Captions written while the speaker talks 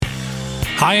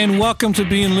Hi, and welcome to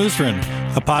Being Lutheran,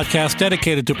 a podcast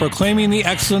dedicated to proclaiming the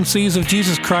excellencies of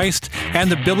Jesus Christ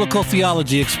and the biblical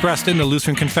theology expressed in the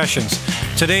Lutheran Confessions.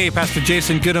 Today, Pastor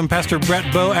Jason Goodham, Pastor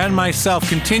Brett Bowe, and myself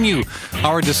continue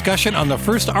our discussion on the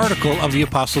first article of the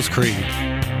Apostles' Creed.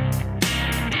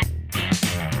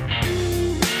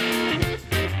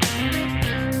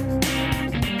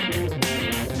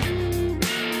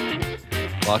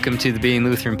 Welcome to the Being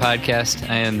Lutheran podcast.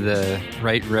 I am the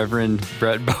Right Reverend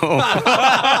Brett Bowe.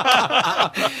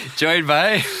 Joined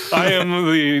by... I am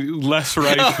the less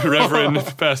right Reverend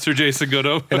Pastor Jason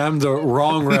Goodham. And I'm the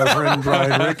wrong Reverend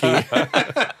Brian Ricky.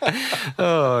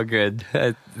 Oh, good.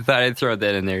 I thought I'd throw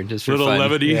that in there just for Little fun.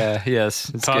 levity. Yeah,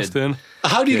 yes. It's Tossed good. in.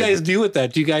 How do you guys deal with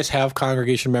that? Do you guys have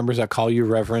congregation members that call you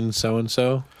Reverend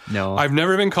so-and-so? No. I've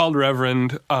never been called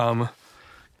Reverend. I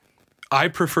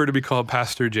prefer to be called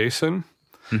Pastor Jason.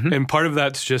 Mm-hmm. And part of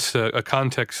that's just a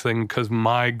context thing because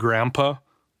my grandpa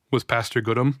was Pastor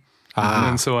Goodham.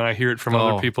 And so when I hear it from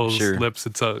other people's lips,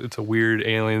 it's a weird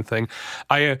alien thing.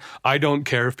 I don't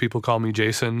care if people call me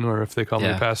Jason or if they call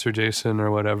me Pastor Jason or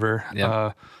whatever.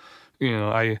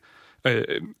 Yep.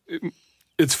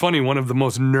 It's funny. One of the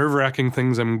most nerve-wracking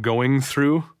things I'm going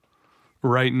through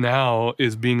right now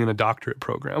is being in a doctorate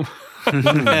program.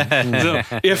 So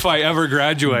if I ever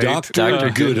graduate, Dr.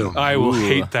 Goodham. I will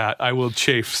hate that. I will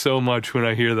chafe so much when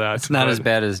I hear that. It's not as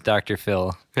bad as Dr.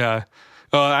 Phil. Yeah.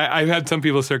 I've had some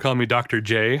people start calling me Dr.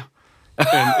 J.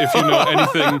 And if you know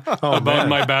anything about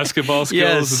my basketball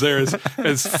skills, they're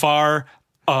as far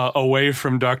away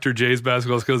from Dr. J's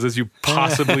basketball skills as you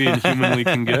possibly and humanly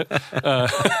can get.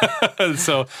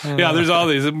 So, there's all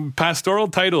these. Pastoral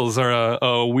titles are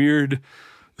a weird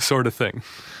sort of thing.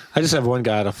 I just have one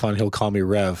guy out of fun. He'll call me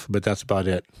Rev, but that's about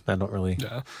it. I don't really...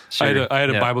 Yeah. Sure. I had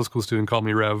a Bible school student call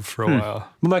me Rev for a while.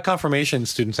 Well, my confirmation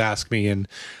students ask me, and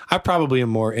I probably am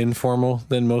more informal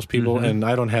than most people, and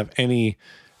I don't have any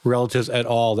relatives at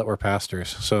all that were pastors.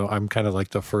 So I'm kind of like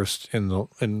the first in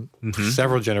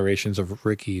several generations of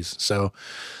Rickies. So,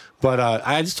 but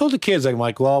I just told the kids, I'm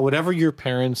like, well, whatever your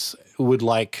parents would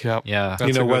like, That's you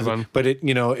know, a good one. But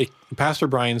Pastor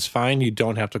Brian's fine. You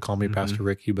don't have to call me Pastor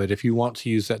Ricky, but if you want to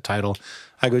use that title,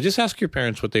 I go, just ask your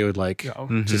parents what they would like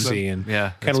to see and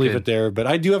kind of leave it there. But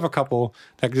I do have a couple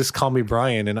that just call me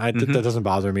Brian, and that doesn't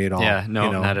bother me at all. Yeah, no,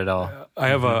 not at all. I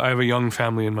have a young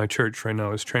family in my church right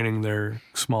now is training their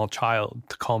small child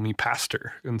to call me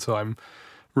pastor, and so I'm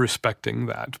respecting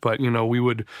that. But we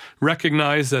would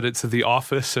recognize that it's the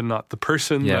office and not the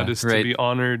person that is to be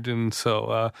honored, and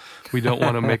so we don't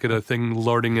want to make it a thing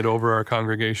lording it over our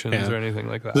congregations or anything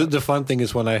like that. The fun thing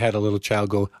is when I had a little child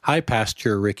go, "Hi,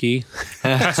 Pasture Ricky."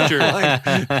 Pasture. like,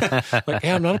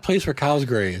 hey, I'm not a place where cows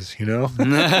graze, you know.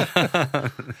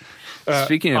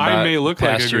 Speaking about I may look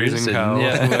like a grazing cow.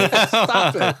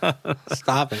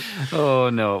 Stop it. Oh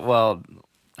no. Well,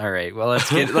 all right. Well,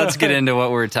 let's get into what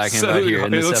we're talking about here.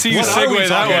 In this let's see you episode. segue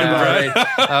that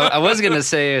one, right? I was going to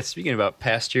say, speaking about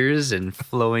pastures and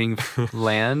flowing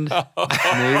land,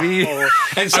 maybe.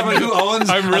 And someone who owns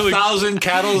 1,000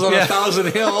 cattle on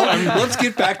 1,000 hill. Let's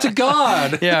get back to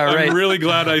God. Yeah, right. I'm really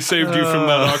glad I saved you from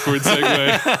that awkward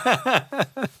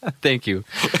segue. Thank you.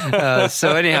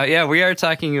 So anyhow, we are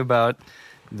talking about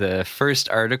the first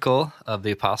article of the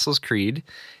Apostles' Creed,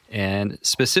 and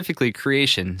specifically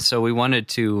creation. So we wanted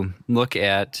to look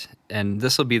at, and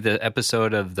this will be the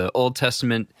episode of the Old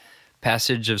Testament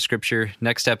passage of Scripture.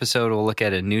 Next episode, we'll look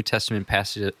at a New Testament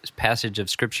passage of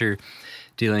Scripture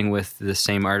dealing with the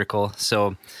same article.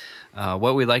 So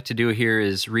what we like to do here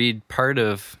is read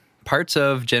parts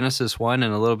of Genesis 1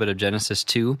 and a little bit of Genesis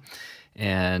 2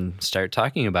 and start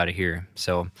talking about it here.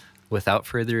 So without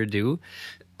further ado,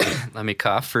 let me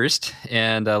cough first,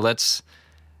 and let's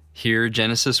hear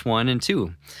Genesis 1 and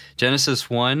 2. Genesis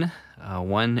 1,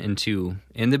 1 and 2.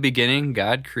 In the beginning,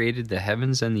 God created the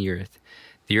heavens and the earth.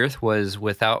 The earth was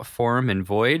without form and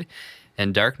void,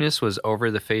 and darkness was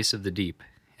over the face of the deep.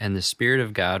 And the Spirit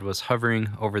of God was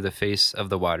hovering over the face of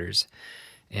the waters.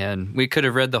 And we could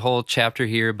have read the whole chapter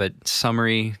here, but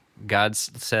summary, God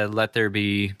said, let there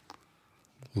be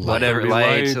whatever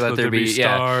light, let there be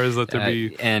stars, let there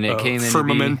be and it came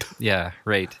firmament.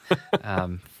 Right.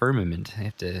 Firmament. I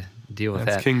have to deal with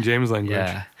That's that. King James language.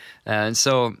 Yeah. And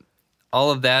so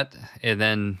all of that, and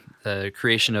then the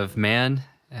creation of man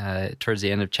towards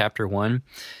the end of chapter 1.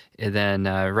 And then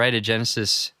right at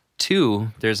Genesis 2,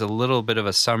 there's a little bit of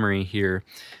a summary here.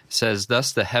 It says,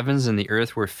 thus the heavens and the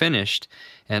earth were finished,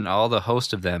 and all the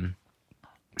host of them.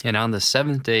 And on the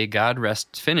seventh day, God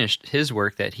finished his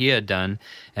work that he had done,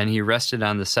 and he rested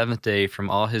on the seventh day from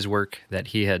all his work that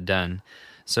he had done.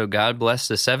 So God blessed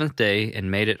the seventh day and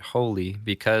made it holy,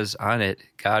 because on it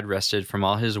God rested from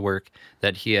all his work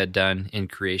that he had done in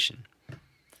creation.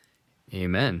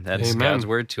 Amen. That's God's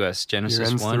word to us. Genesis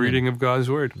 1. That's the reading of God's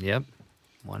word. Yep.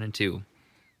 1 and 2.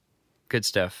 Good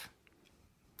stuff.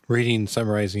 Reading,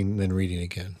 summarizing, then reading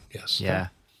again. Yes. Yeah.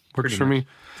 Works for me.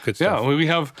 Good stuff. Yeah,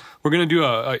 we're going to do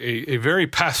a very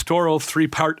pastoral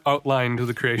 3-part outline to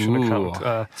the creation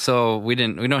account. So we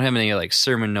don't have any like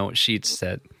sermon note sheets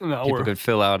that people could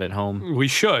fill out at home. We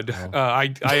should.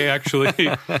 I actually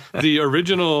the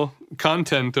original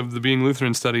content of the Being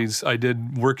Lutheran studies, I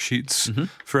did worksheets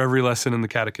for every lesson in the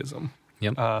catechism.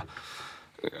 Yep.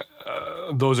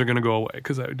 Those are going to go away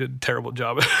because I did a terrible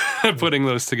job at putting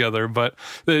those together, but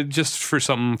just for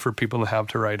something for people to have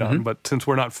to write on. But since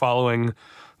we're not following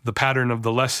the pattern of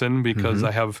the lesson, because I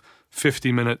have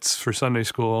 50 minutes for Sunday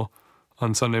school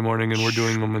on Sunday morning and we're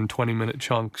doing them in 20-minute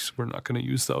chunks, we're not going to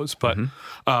use those. But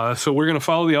so we're going to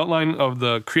follow the outline of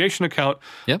the creation account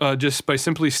just by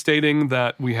simply stating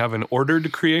that we have an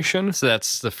ordered creation. So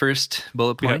that's the first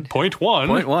bullet point. Yeah, point 1.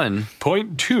 Point 1.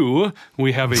 Point 2,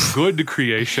 we have a good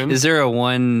creation. Is there a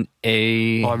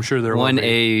 1A? Oh, I'm sure there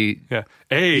 1A. Yeah.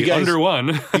 Under 1.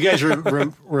 You guys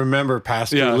remember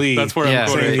Pastor Lee? That's where I'm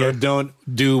saying going.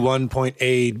 Don't do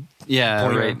 1.A. Yeah,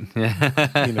 right.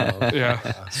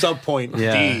 Subpoint D.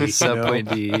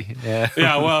 Subpoint D. Yeah.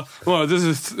 Yeah, well, this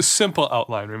is a simple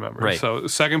outline, remember. Right. So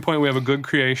second point, we have a good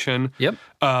creation. Yep.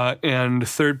 And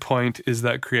third point is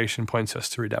that creation points us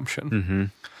to redemption. Mm-hmm.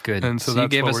 Good. And so you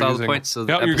gave us all the points, so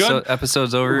the you're good.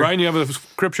 Episode's over. Ryan, you have a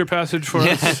scripture passage for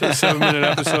us? A 7-minute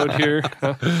episode here.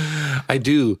 I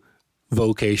do.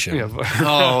 Vocation. Yeah.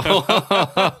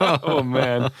 Oh. Oh,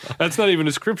 man. That's not even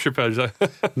a scripture passage.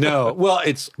 No. Well,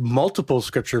 it's multiple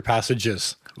scripture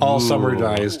passages, all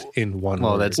summarized in one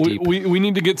word. That's deep. We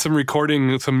need to get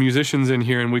some musicians in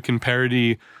here, and we can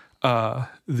parody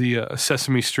the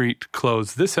Sesame Street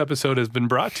close. This episode has been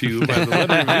brought to you by the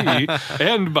letter V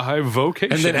and by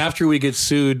Vocation. And then after we get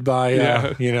sued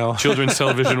by, Children's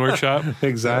Television Workshop.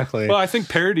 Exactly. Well, I think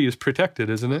parody is protected,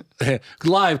 isn't it?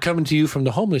 Live coming to you from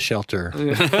the homeless shelter.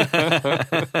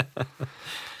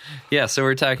 Yeah, so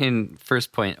we're talking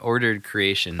first point, ordered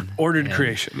creation. Ordered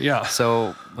creation, yeah.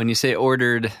 So when you say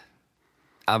ordered,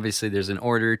 obviously there's an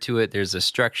order to it, there's a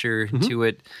structure to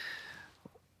it.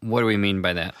 What do we mean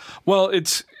by that? Well,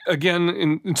 it's, again,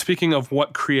 in speaking of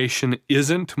what creation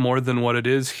isn't more than what it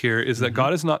is here, is that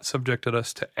God has not subjected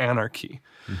us to anarchy.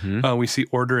 We see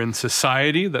order in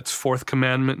society. That's fourth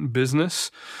commandment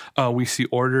business. We see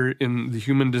order in the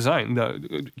human design.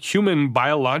 The human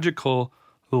biological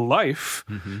life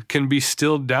can be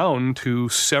distilled down to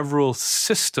several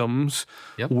systems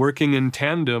working in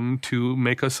tandem to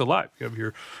make us alive. You have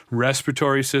your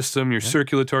respiratory system, your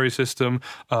circulatory system.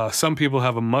 Some people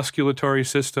have a musculatory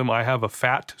system. I have a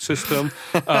fat system.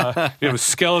 You have a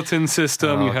skeleton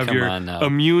system. You have your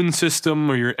immune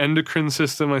system or your endocrine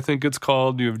system, I think it's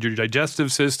called. You have your digestive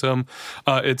system.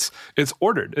 It's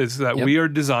ordered. It's that we are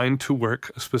designed to work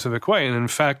a specific way. And in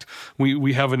fact,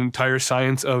 we have an entire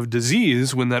science of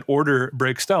disease. When that order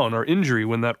breaks down, or injury,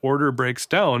 when that order breaks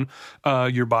down,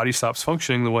 your body stops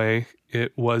functioning the way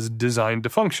it was designed to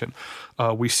function.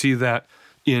 We see that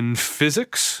in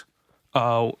physics.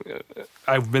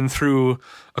 I've been through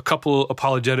a couple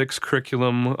apologetics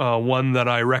curriculum. One that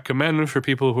I recommend for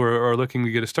people who are looking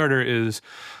to get a starter is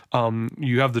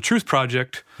you have the Truth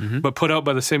Project, but put out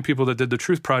by the same people that did the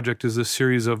Truth Project is this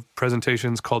series of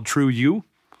presentations called True You.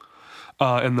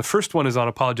 And the first one is on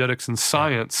apologetics and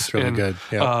science. It's really good.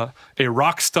 Yeah. A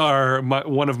rock star,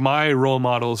 one of my role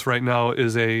models right now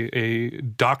is a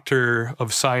doctor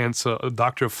of science, a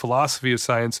doctor of philosophy of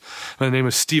science. The name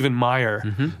is Stephen Meyer.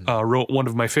 Wrote one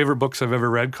of my favorite books I've ever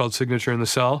read called Signature in the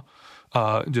Cell.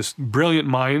 Just brilliant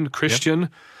mind,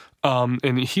 Christian.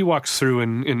 And he walks through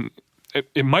in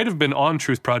it might have been on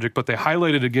Truth Project, but they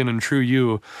highlighted again in True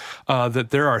You that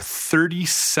there are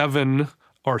 37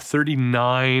 or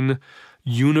 39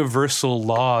 universal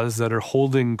laws that are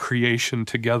holding creation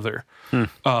together.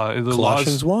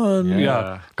 Colossians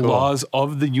 1. Cool. Laws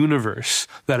of the universe,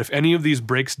 that if any of these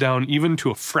breaks down even to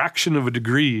a fraction of a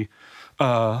degree,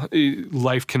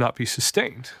 life cannot be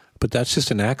sustained. But that's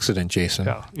just an accident, Jason.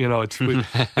 Yeah,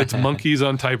 it's monkeys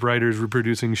on typewriters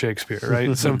reproducing Shakespeare,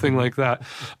 right? Something like that.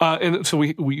 And so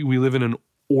we live in an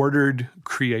ordered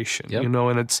creation,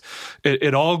 and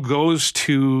it all goes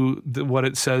to what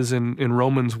it says in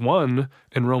Romans 1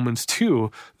 and Romans 2,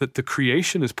 that the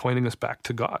creation is pointing us back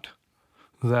to God.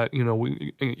 That,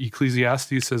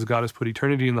 Ecclesiastes says God has put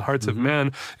eternity in the hearts of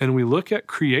man, and we look at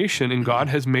creation and God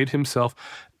has made himself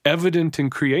evident in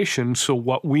creation. So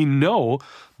what we know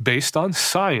based on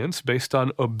science, based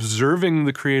on observing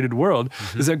the created world,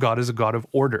 is that God is a God of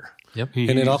order. Yep.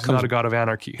 He's not a God of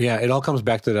anarchy. Yeah, it all comes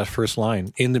back to that first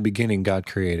line. In the beginning, God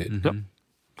created. Yep.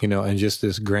 You know, and just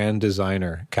this grand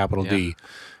designer, capital D,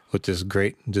 with this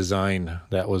great design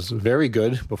that was very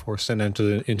good before sin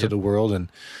entered into the world,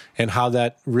 and how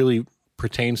that really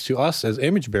pertains to us as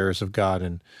image bearers of God,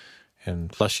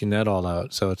 and fleshing that all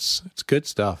out. So it's good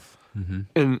stuff.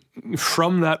 And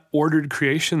from that ordered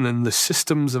creation, then the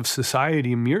systems of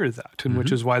society mirror that, and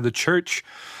which is why the church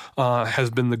has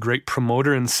been the great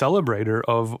promoter and celebrator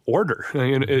of order.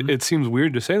 And it seems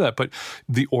weird to say that, but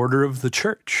the order of the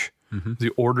church, the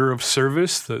order of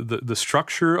service, the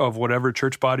structure of whatever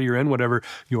church body you're in, whatever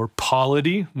your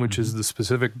polity, which is the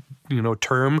specific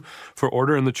term for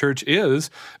order in the church is,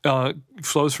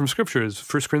 flows from Scripture.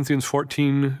 1 Corinthians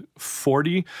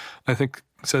 14:40, I think,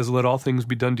 says, "Let all things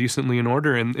be done decently in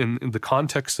order." And in the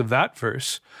context of that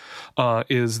verse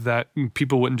is that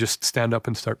people wouldn't just stand up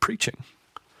and start preaching.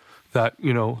 That,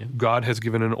 God has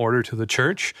given an order to the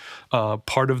church.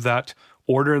 Part of that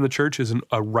order in the church is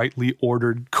a rightly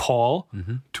ordered call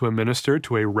to a minister,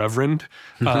 to a reverend,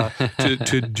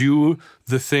 to do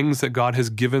the things that God has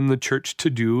given the church to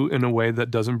do in a way that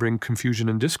doesn't bring confusion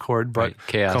and discord, but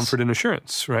comfort and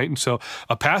assurance, right? And so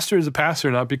a pastor is a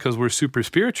pastor not because we're super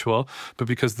spiritual, but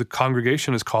because the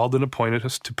congregation has called and appointed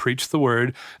us to preach the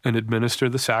word and administer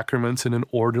the sacraments in an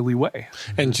orderly way.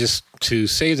 And just to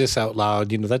say this out loud,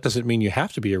 that doesn't mean you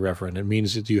have to be a reverend. It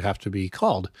means that you have to be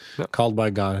called by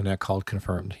God, and that called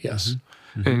confirmed. Yes.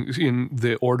 And in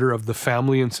the order of the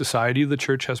family and society, the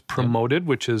church has promoted,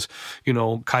 which is,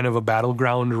 kind of a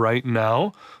battleground right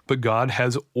now. But God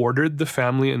has ordered the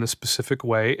family in a specific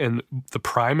way, and the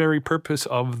primary purpose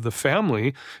of the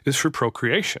family is for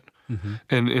procreation.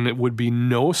 And it would be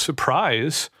no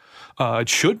surprise. It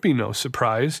should be no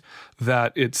surprise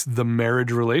that it's the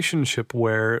marriage relationship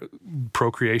where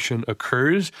procreation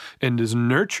occurs and is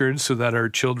nurtured so that our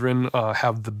children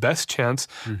have the best chance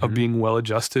of being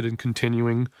well-adjusted and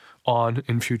continuing on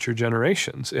in future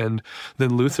generations. And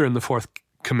then Luther in the Fourth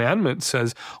Commandment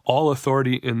says all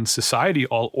authority in society,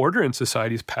 all order in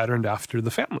society is patterned after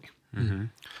the family.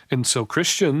 And so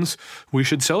Christians, we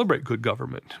should celebrate good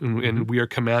government. And we are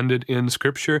commanded in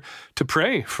Scripture to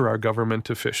pray for our government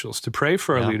officials, to pray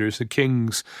for our leaders, the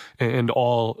kings, and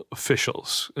all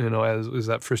officials, as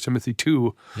that 1 Timothy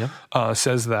 2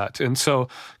 says that. And so,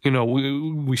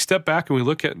 we step back and we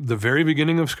look at the very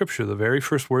beginning of Scripture, the very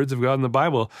first words of God in the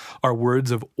Bible are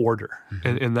words of order.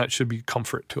 And that should be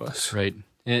comfort to us. Right.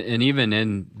 And even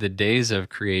in the days of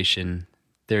creation,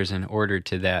 there's an order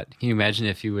to that. Can you imagine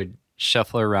if you would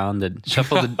shuffle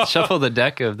the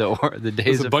deck of the days of creation?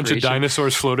 There's a bunch of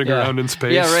dinosaurs floating around in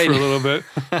space for a little bit.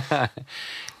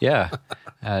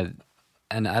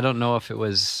 And I don't know if it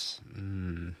was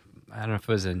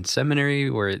in seminary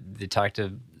where they talked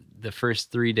of the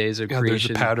first 3 days of creation. There's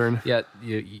a pattern. Yeah,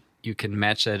 you can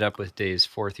match that up with days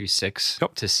 4 through 6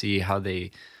 to see how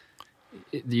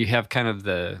you have kind of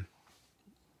the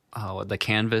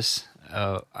canvas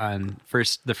on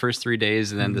the first 3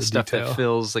 days, and then the stuff that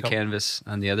fills the canvas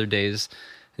on the other days.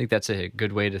 I think that's a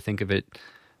good way to think of it.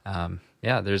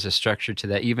 There's a structure to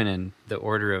that, even in the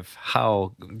order of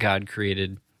how God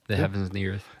created the heavens and the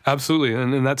earth. Absolutely,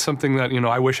 and that's something that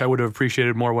I wish I would have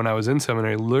appreciated more when I was in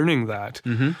seminary, learning that.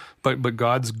 But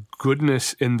God's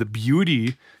goodness and the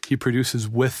beauty He produces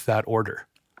with that order.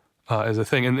 As a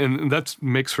thing. And that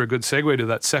makes for a good segue to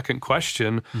that second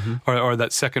question, or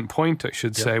that second point, I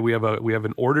should say. We have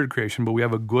an ordered creation, but we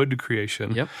have a good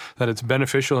creation, that it's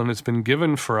beneficial and it's been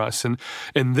given for us. And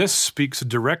this speaks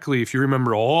directly, if you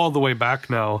remember all the way back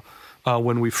now,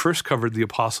 when we first covered the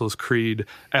Apostles' Creed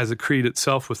as a creed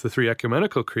itself with the three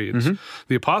ecumenical creeds.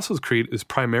 The Apostles' Creed is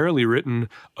primarily written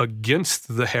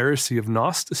against the heresy of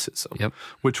Gnosticism,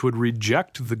 which would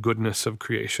reject the goodness of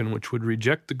creation, which would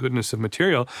reject the goodness of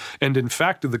material. And in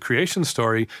fact, the creation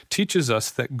story teaches us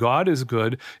that God is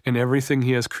good and everything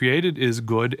He has created is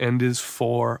good and is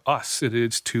for us. It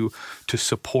is to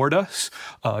support us,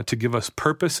 to give us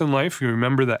purpose in life. You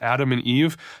remember that Adam and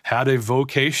Eve had a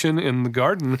vocation in the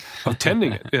garden of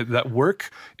tending it. That work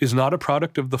is not a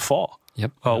product of the fall.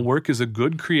 Work is a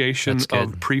good creation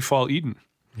of pre-fall Eden.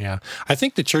 Yeah. I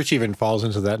think the church even falls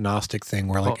into that Gnostic thing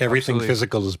where everything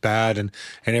physical is bad and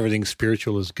everything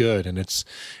spiritual is good. And it's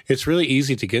really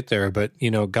easy to get there. But,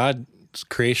 God's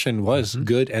creation was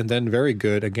good and then very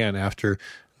good again after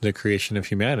the creation of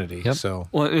humanity. So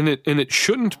and it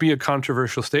shouldn't be a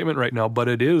controversial statement right now, but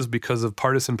it is because of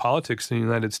partisan politics in the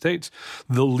United States.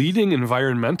 The leading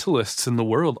environmentalists in the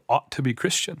world ought to be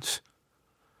Christians.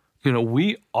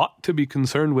 we ought to be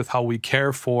concerned with how we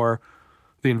care for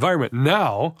the environment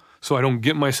now, so I don't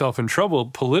get myself in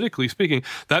trouble, politically speaking.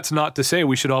 That's not to say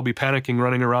we should all be panicking,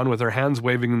 running around with our hands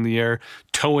waving in the air,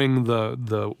 towing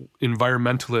the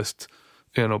environmentalist,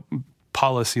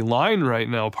 policy line right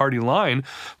now, party line,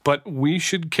 but we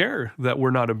should care that we're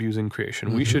not abusing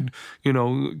creation. We should,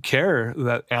 care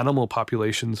that animal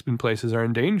populations in places are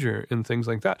in danger and things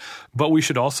like that. But we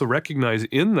should also recognize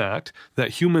in that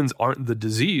humans aren't the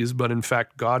disease, but in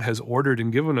fact, God has ordered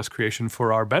and given us creation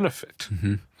for our benefit.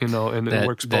 And it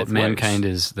works both ways. Mankind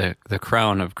is the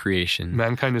crown of creation.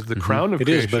 Mankind is the crown of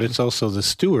creation. It is, but it's also the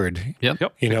steward. Yep.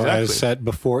 Exactly. As said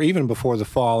before, even before the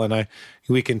fall, and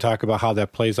we can talk about how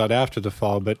that plays out after the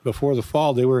fall, but before the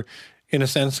fall, they were, in a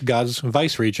sense, God's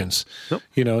vice regents,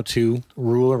 to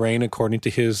rule and reign according to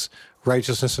his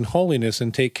righteousness and holiness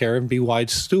and take care and be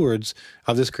wise stewards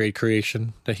of this great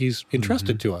creation that he's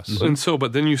entrusted to us. And so,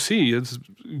 but then you see, it's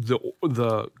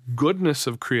the goodness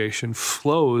of creation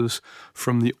flows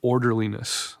from the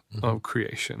orderliness of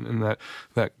creation, and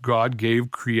that God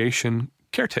gave creation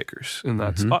caretakers, and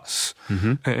that's us.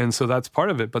 And so that's part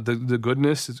of it. But the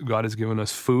goodness is God has given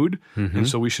us food, and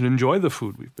so we should enjoy the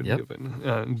food we've been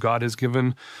given. God has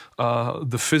given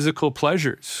the physical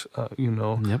pleasures,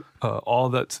 all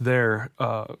that's there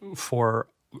for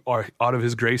out of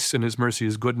his grace and his mercy,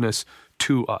 his goodness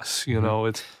to us.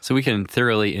 It's so we can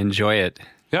thoroughly enjoy it,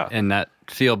 and not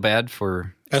feel bad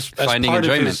for finding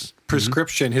enjoyment. Of his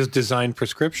prescription, his design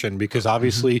prescription, because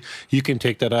obviously you can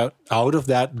take that out of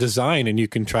that design and you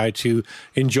can try to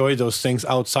enjoy those things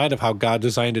outside of how God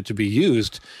designed it to be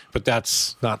used, but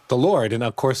that's not the Lord. And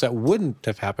of course that wouldn't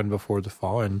have happened before the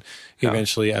fall, and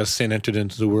eventually as sin entered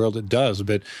into the world, it does.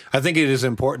 But I think it is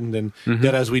important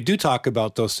that as we do talk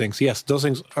about those things, yes, those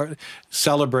things are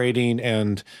celebrating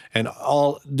and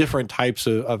all different types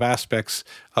of aspects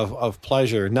of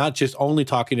pleasure, not just only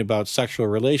talking about sexual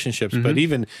relationships, but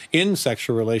even in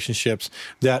sexual relationships,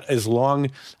 that as long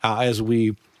as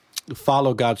we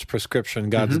follow God's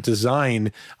prescription, God's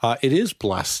design, it is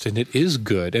blessed and it is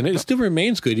good. And it still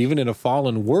remains good, even in a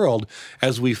fallen world,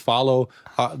 as we follow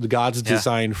God's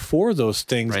design for those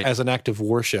things as an act of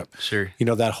worship. Sure.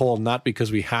 That whole, not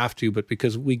because we have to, but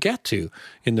because we get to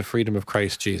in the freedom of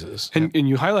Christ Jesus. And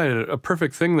you highlighted a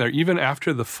perfect thing there. Even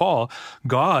after the fall,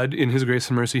 God, in his grace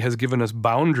and mercy, has given us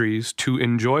boundaries to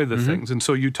enjoy the things. And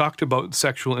so you talked about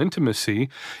sexual intimacy.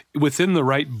 Within the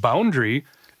right boundary,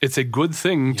 it's a good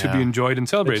thing to be enjoyed and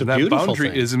celebrated. That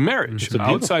boundary is marriage.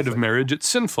 Outside of marriage, it's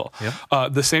sinful.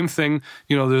 Yep. The same thing,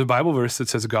 there's a Bible verse that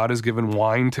says God has given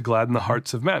wine to gladden the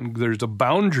hearts of men. There's a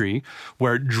boundary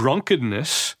where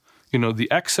drunkenness, the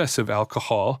excess of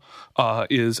alcohol,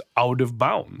 is out of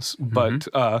bounds. But,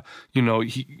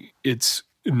 it's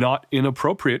not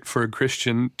inappropriate for a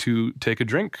Christian to take a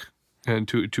drink and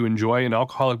to enjoy an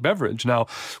alcoholic beverage. Now,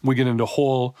 we get into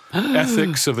whole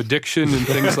ethics of addiction and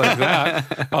things like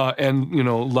that, and,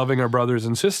 loving our brothers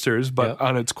and sisters, but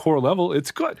on its core level,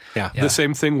 it's good. The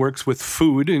same thing works with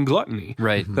food and gluttony.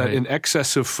 That an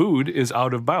excess of food is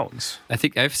out of bounds. I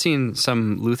think I've seen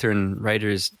some Lutheran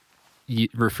writers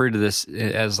refer to this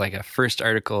as like a first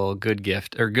article good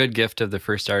gift, or good gift of the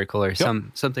first article, or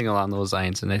something along those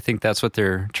lines. And I think that's what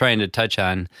they're trying to touch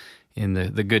on in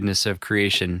the goodness of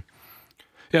creation.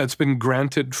 Yeah, it's been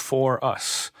granted for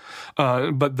us.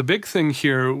 But the big thing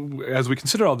here, as we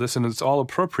consider all this, and it's all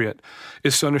appropriate,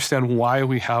 is to understand why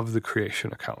we have the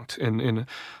creation account. And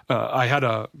I had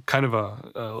a kind of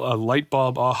a light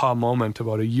bulb aha moment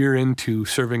about a year into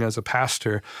serving as a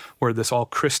pastor where this all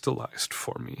crystallized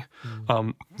for me.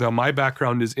 Now, my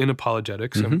background is in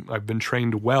apologetics. I've been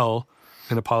trained well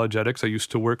in apologetics. I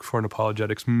used to work for an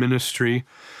apologetics ministry.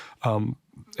 And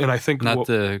I think... Not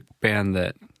the band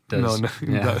that...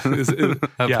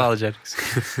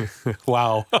 Apologetics.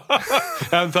 Wow. I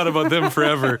haven't thought about them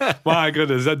forever. My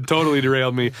goodness, that totally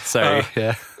derailed me. Sorry.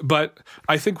 But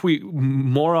I think we,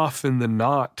 more often than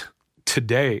not,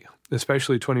 today,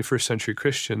 especially 21st century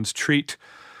Christians, treat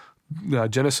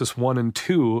Genesis 1 and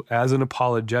 2 as an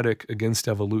apologetic against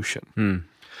evolution.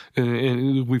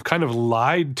 And we've kind of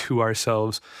lied to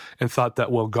ourselves and thought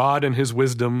that, well, God and his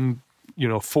wisdom,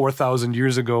 4,000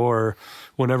 years ago or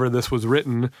whenever this was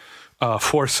written,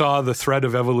 foresaw the thread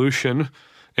of evolution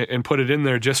and put it in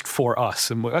there just for us.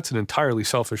 And that's an entirely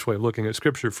selfish way of looking at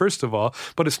Scripture, first of all,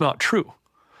 but it's not true.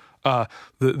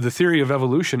 The theory of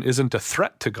evolution isn't a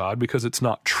threat to God because it's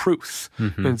not truth.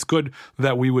 And it's good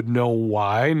that we would know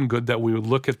why, and good that we would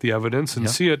look at the evidence and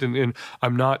see it. And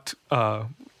I'm not...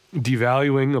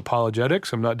 devaluing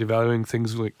apologetics. I'm not devaluing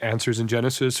things like Answers in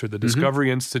Genesis or the Discovery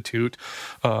Institute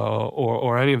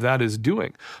or any of that is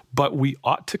doing. But we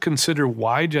ought to consider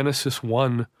why Genesis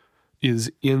 1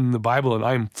 is in the Bible, and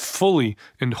I am fully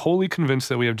and wholly convinced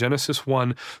that we have Genesis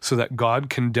 1 so that God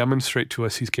can demonstrate to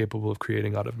us he's capable of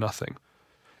creating out of nothing.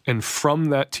 And from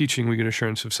that teaching, we get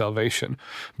assurance of salvation,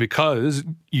 because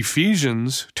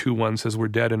Ephesians 2:1 says we're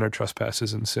dead in our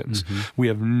trespasses and sins. We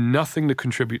have nothing to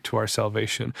contribute to our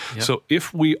salvation. Yep. So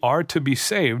if we are to be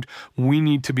saved, we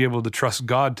need to be able to trust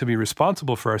God to be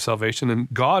responsible for our salvation.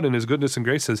 And God, in his goodness and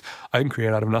grace, says, I can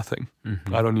create out of nothing.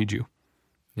 I don't need you.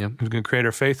 Yep. He's going to create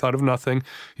our faith out of nothing.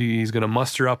 He's going to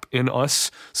muster up in us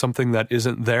something that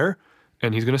isn't there,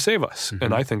 and he's going to save us.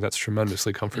 And I think that's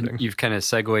tremendously comforting. And you've kind of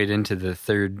segued into the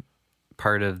third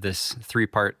part of this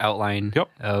 3-part outline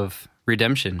of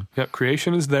redemption. Yeah,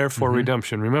 creation is there for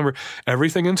redemption. Remember,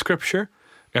 everything in Scripture,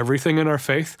 everything in our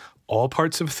faith, all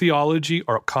parts of theology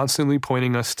are constantly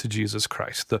pointing us to Jesus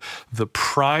Christ. The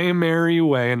primary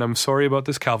way, and I'm sorry about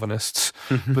this, Calvinists,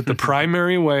 but the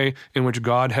primary way in which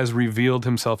God has revealed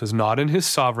himself is not in his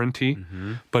sovereignty,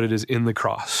 but it is in the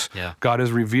cross. Yeah. God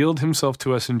has revealed himself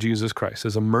to us in Jesus Christ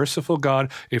as a merciful God,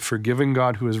 a forgiving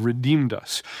God who has redeemed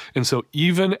us. And so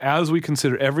even as we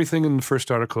consider everything in the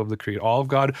first article of the Creed, all of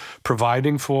God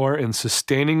providing for and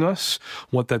sustaining us,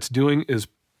 what that's doing is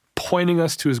pointing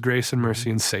us to his grace and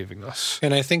mercy and saving us.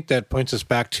 And I think that points us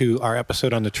back to our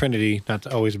episode on the Trinity, not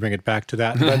to always bring it back to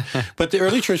that, but the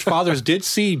early church fathers did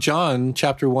see John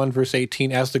chapter 1, verse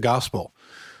 18 as the gospel,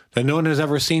 that no one has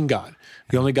ever seen God.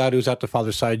 The only God who's at the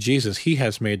Father's side, Jesus, he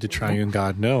has made the triune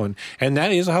God known. And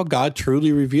that is how God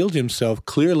truly revealed himself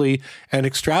clearly and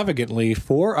extravagantly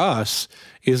for us,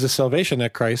 is the salvation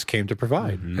that Christ came to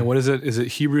provide. And what is it? Is it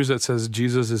Hebrews that says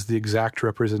Jesus is the exact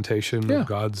representation of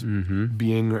God's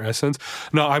being or essence?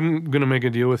 No, I'm going to make a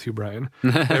deal with you, Brian.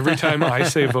 Every time I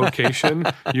say vocation,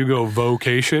 you go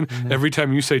vocation. Every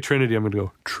time you say Trinity, I'm going to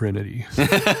go Trinity.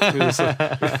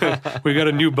 We got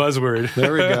a new buzzword.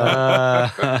 There we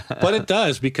go. But it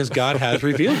does, because God has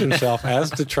revealed himself as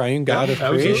the triune God of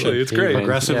creation. Absolutely. It's great.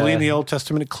 Progressively in the Old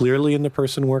Testament, clearly in the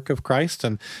person work of Christ.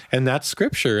 And that's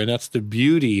Scripture, and that's the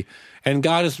beauty. And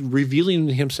God is revealing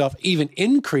himself even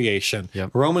in creation.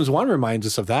 Romans 1 reminds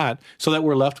us of that, so that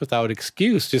we're left without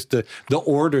excuse. Just the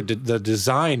order, the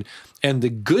design, and the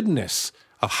goodness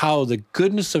of how the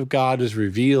goodness of God is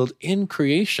revealed in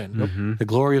creation. The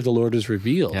glory of the Lord is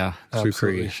revealed through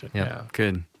creation.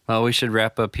 Good. Well, we should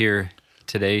wrap up here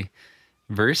today.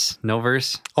 Verse? No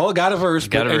verse? Oh, got a verse.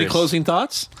 But any closing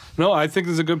thoughts? No, I think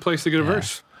this is a good place to get a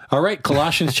verse. All right,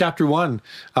 Colossians chapter 1,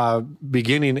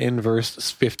 beginning in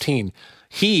verse 15.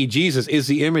 He, Jesus, is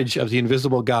the image of the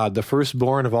invisible God, the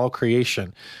firstborn of all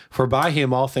creation. For by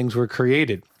him all things were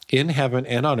created, in heaven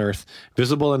and on earth,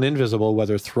 visible and invisible,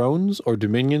 whether thrones or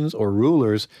dominions or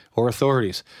rulers or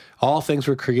authorities. All things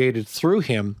were created through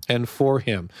him and for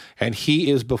him. And he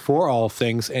is before all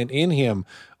things, and in him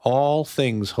all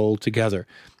things hold together.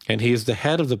 And he is the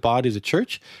head of the body of the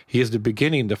church. He is the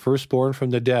beginning, the firstborn from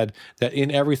the dead, that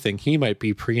in everything he might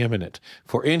be preeminent.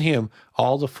 For in him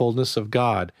all the fullness of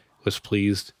God was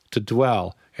pleased to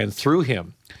dwell, and through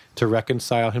him to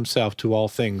reconcile himself to all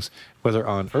things, whether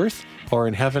on earth or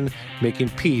in heaven, making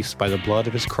peace by the blood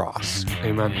of his cross.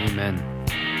 Amen. Amen.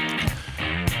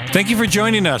 Thank you for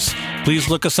joining us. Please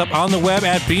look us up on the web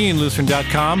at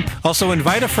beinglutheran.com. Also,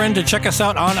 invite a friend to check us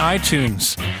out on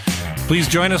iTunes. Please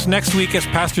join us next week as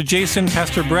Pastor Jason,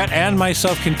 Pastor Brett, and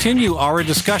myself continue our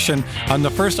discussion on the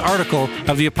first article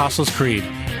of the Apostles' Creed.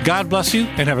 God bless you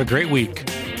and have a great week.